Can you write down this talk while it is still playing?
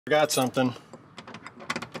Forgot something.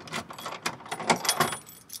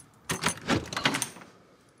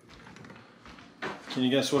 Can you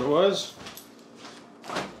guess what it was?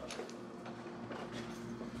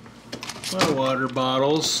 My water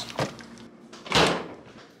bottles.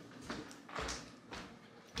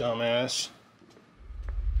 Dumbass.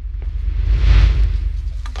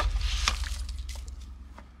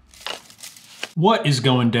 What is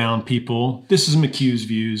going down, people? This is McHugh's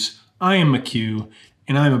Views. I am McHugh,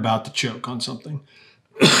 and I'm about to choke on something.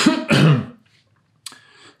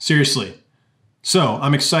 Seriously. So,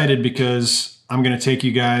 I'm excited because I'm going to take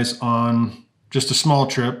you guys on just a small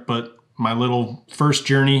trip, but my little first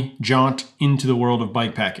jaunt into the world of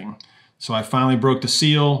bikepacking. So I finally broke the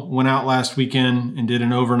seal, went out last weekend and did an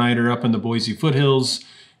overnighter up in the Boise foothills,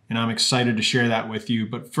 and I'm excited to share that with you.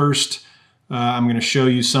 But first, I'm going to show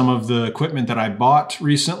you some of the equipment that I bought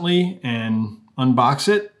recently and unbox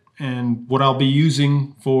it and what I'll be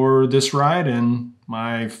using for this ride and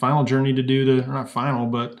my final journey to do the, not final,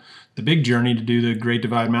 but the big journey to do the Great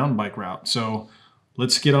Divide mountain bike route. So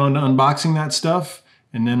let's get on to unboxing that stuff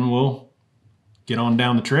and then we'll get on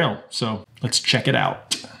down the trail. So let's check it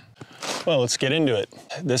out. Well, let's get into it.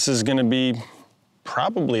 This is going to be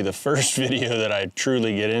probably the first video that I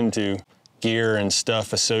truly get into gear and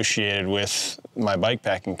stuff associated with my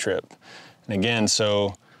bikepacking trip. And again,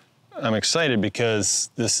 so I'm excited because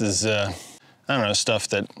this is, I don't know, stuff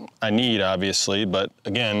that I need obviously, but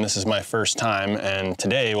again, this is my first time and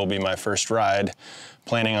today will be my first ride.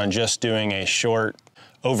 Planning on just doing a short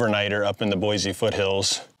overnighter up in the Boise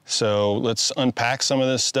foothills. So let's unpack some of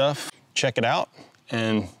this stuff, check it out,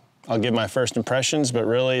 and I'll give my first impressions, but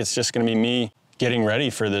really it's just gonna be me getting ready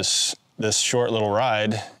for this short little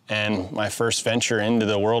ride and my first venture into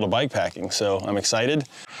the world of bikepacking. So I'm excited,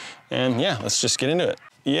 and yeah, let's just get into it.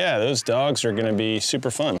 Yeah, those dogs are gonna be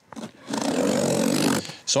super fun.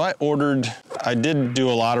 So I did do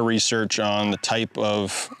a lot of research on the type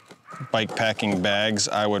of bikepacking bags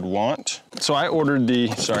I would want. So I ordered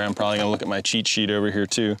sorry, I'm probably gonna look at my cheat sheet over here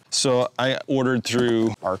too. So I ordered through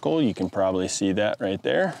Arkel, you can probably see that right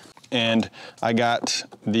there. And I got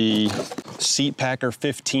the Seatpacker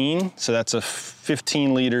 15, so that's a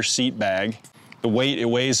 15-liter seat bag. The weight, it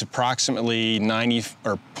weighs approximately 90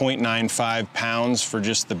 or 0.95 pounds for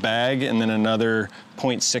just the bag, and then another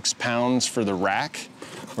 0.6 pounds for the rack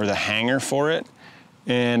or the hanger for it.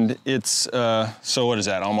 And it's, so what is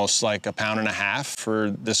that? Almost like 1.5 pounds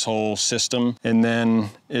for this whole system. And then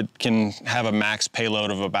it can have a max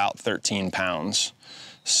payload of about 13 pounds.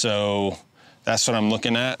 So that's what I'm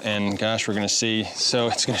looking at, and gosh, we're gonna see. So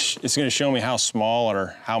it's gonna show me how small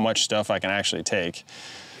or how much stuff I can actually take.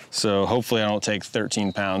 So hopefully I don't take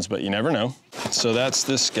 13 pounds, but you never know. So that's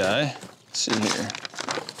this guy. Let's see here.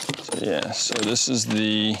 So yeah, so this is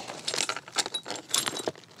the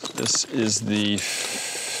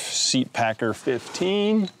Seatpacker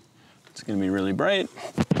 15. It's gonna be really bright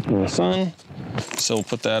in the sun. So we'll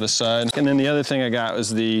put that aside. And then the other thing I got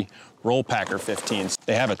was the Rollpacker 15.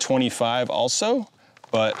 They have a 25 also,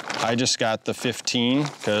 but I just got the 15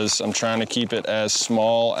 because I'm trying to keep it as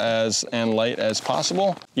small and light as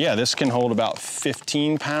possible. Yeah, this can hold about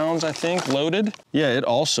 15 pounds, I think, loaded. Yeah, it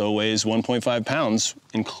also weighs 1.5 pounds,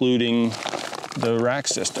 including the rack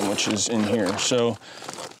system, which is in here. So,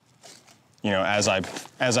 you know, as I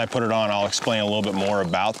put it on, I'll explain a little bit more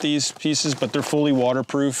about these pieces, but they're fully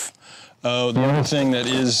waterproof. The other thing that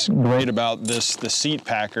is great about the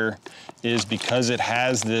Seatpacker is because it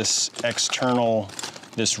has this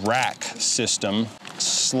rack system,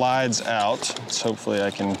 slides out. So hopefully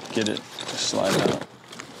I can get it to slide out.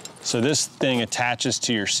 So this thing attaches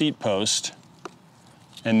to your seat post,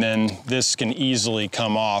 and then this can easily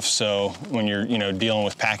come off. So when you're, you know, dealing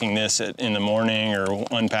with packing this in the morning or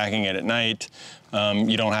unpacking it at night,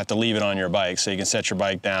 you don't have to leave it on your bike. So you can set your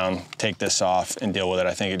bike down, take this off and deal with it.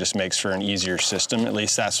 I think it just makes for an easier system. At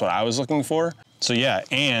least that's what I was looking for. So yeah,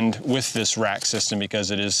 and with this rack system,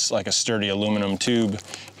 because it is like a sturdy aluminum tube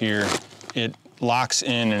here, it locks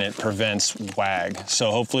in and it prevents wag.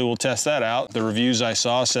 So hopefully we'll test that out. The reviews I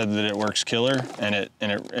saw said that it works killer, and it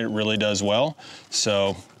really does well.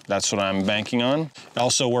 So that's what I'm banking on. It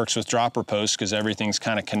also works with dropper posts because everything's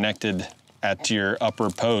kind of connected at your upper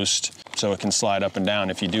post, so it can slide up and down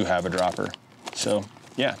if you do have a dropper. So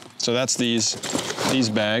yeah, so that's these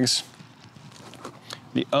bags.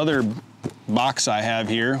 The other box I have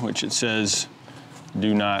here, which it says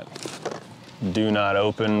do not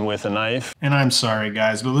open with a knife. And I'm sorry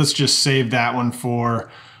guys, but let's just save that one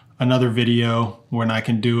for another video when I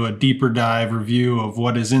can do a deeper dive review of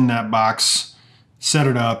what is in that box, set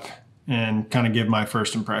it up, and kind of give my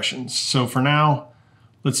first impressions. So for now,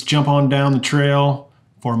 let's jump on down the trail,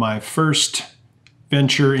 for my first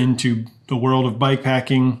venture into the world of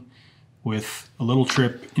bikepacking with a little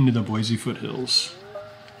trip into the Boise foothills.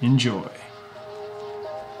 Enjoy.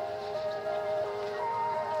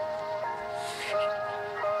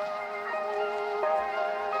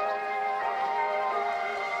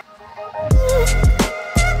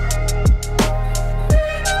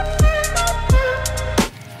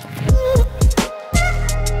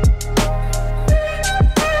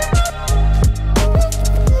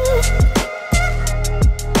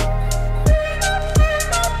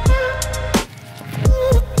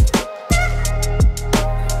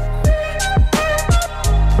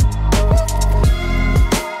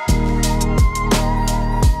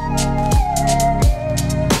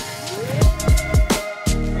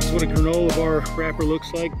 Wrapper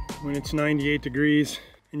looks like when it's 98 degrees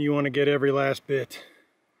and you want to get every last bit.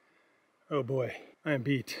 Oh boy, I am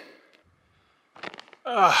beat.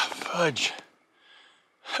 Fudge.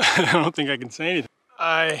 I don't think I can say anything.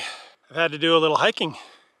 I have had to do a little hiking.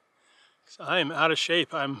 I am out of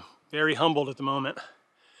shape. I'm very humbled at the moment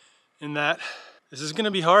in that this is going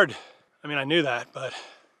to be hard. I mean, I knew that, but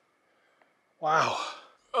wow.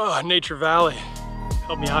 Oh, Nature Valley,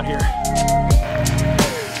 help me out here.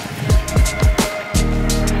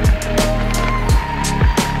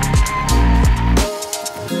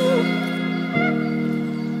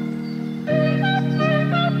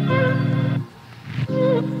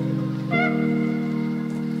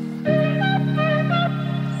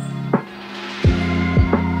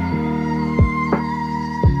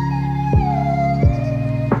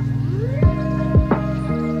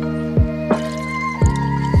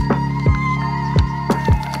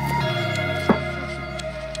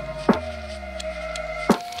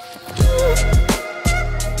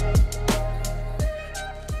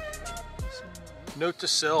 Note to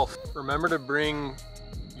self, remember to bring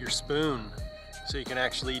your spoon so you can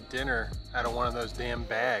actually eat dinner out of one of those damn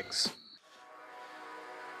bags.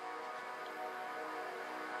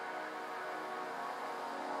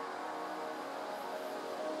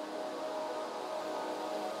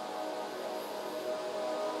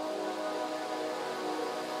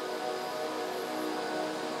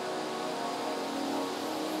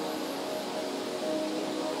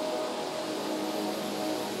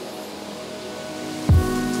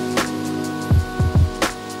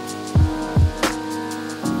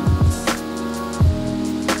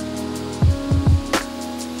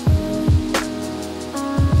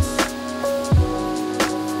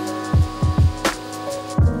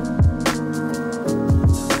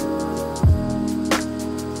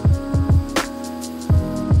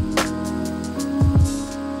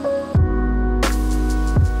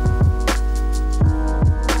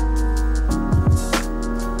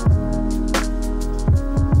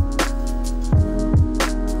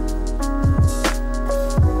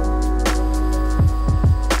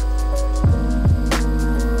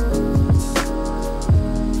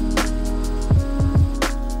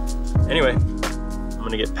 Anyway, I'm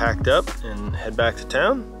gonna get packed up and head back to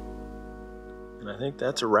town. And I think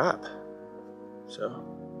that's a wrap. So,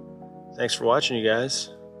 thanks for watching, you guys.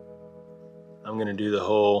 I'm gonna do the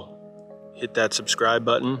whole hit that subscribe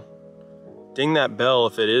button. Ding that bell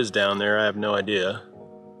if it is down there, I have no idea.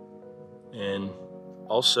 And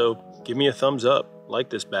also, give me a thumbs up, like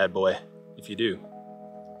this bad boy, if you do.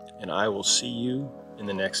 And I will see you in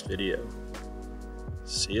the next video.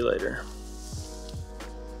 See you later.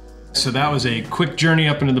 So that was a quick journey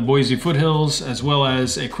up into the Boise foothills, as well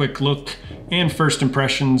as a quick look and first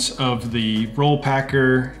impressions of the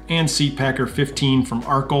Rollpacker and Seatpacker 15 from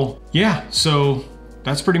Arkel. Yeah, so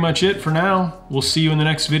that's pretty much it for now. We'll see you in the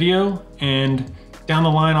next video, and down the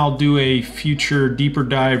line I'll do a future deeper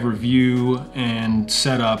dive review and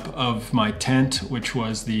setup of my tent, which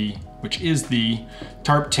is the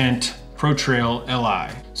Tarp Tent Pro Trail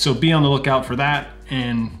Li. So be on the lookout for that,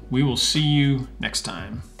 and we will see you next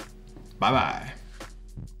time. Bye-bye.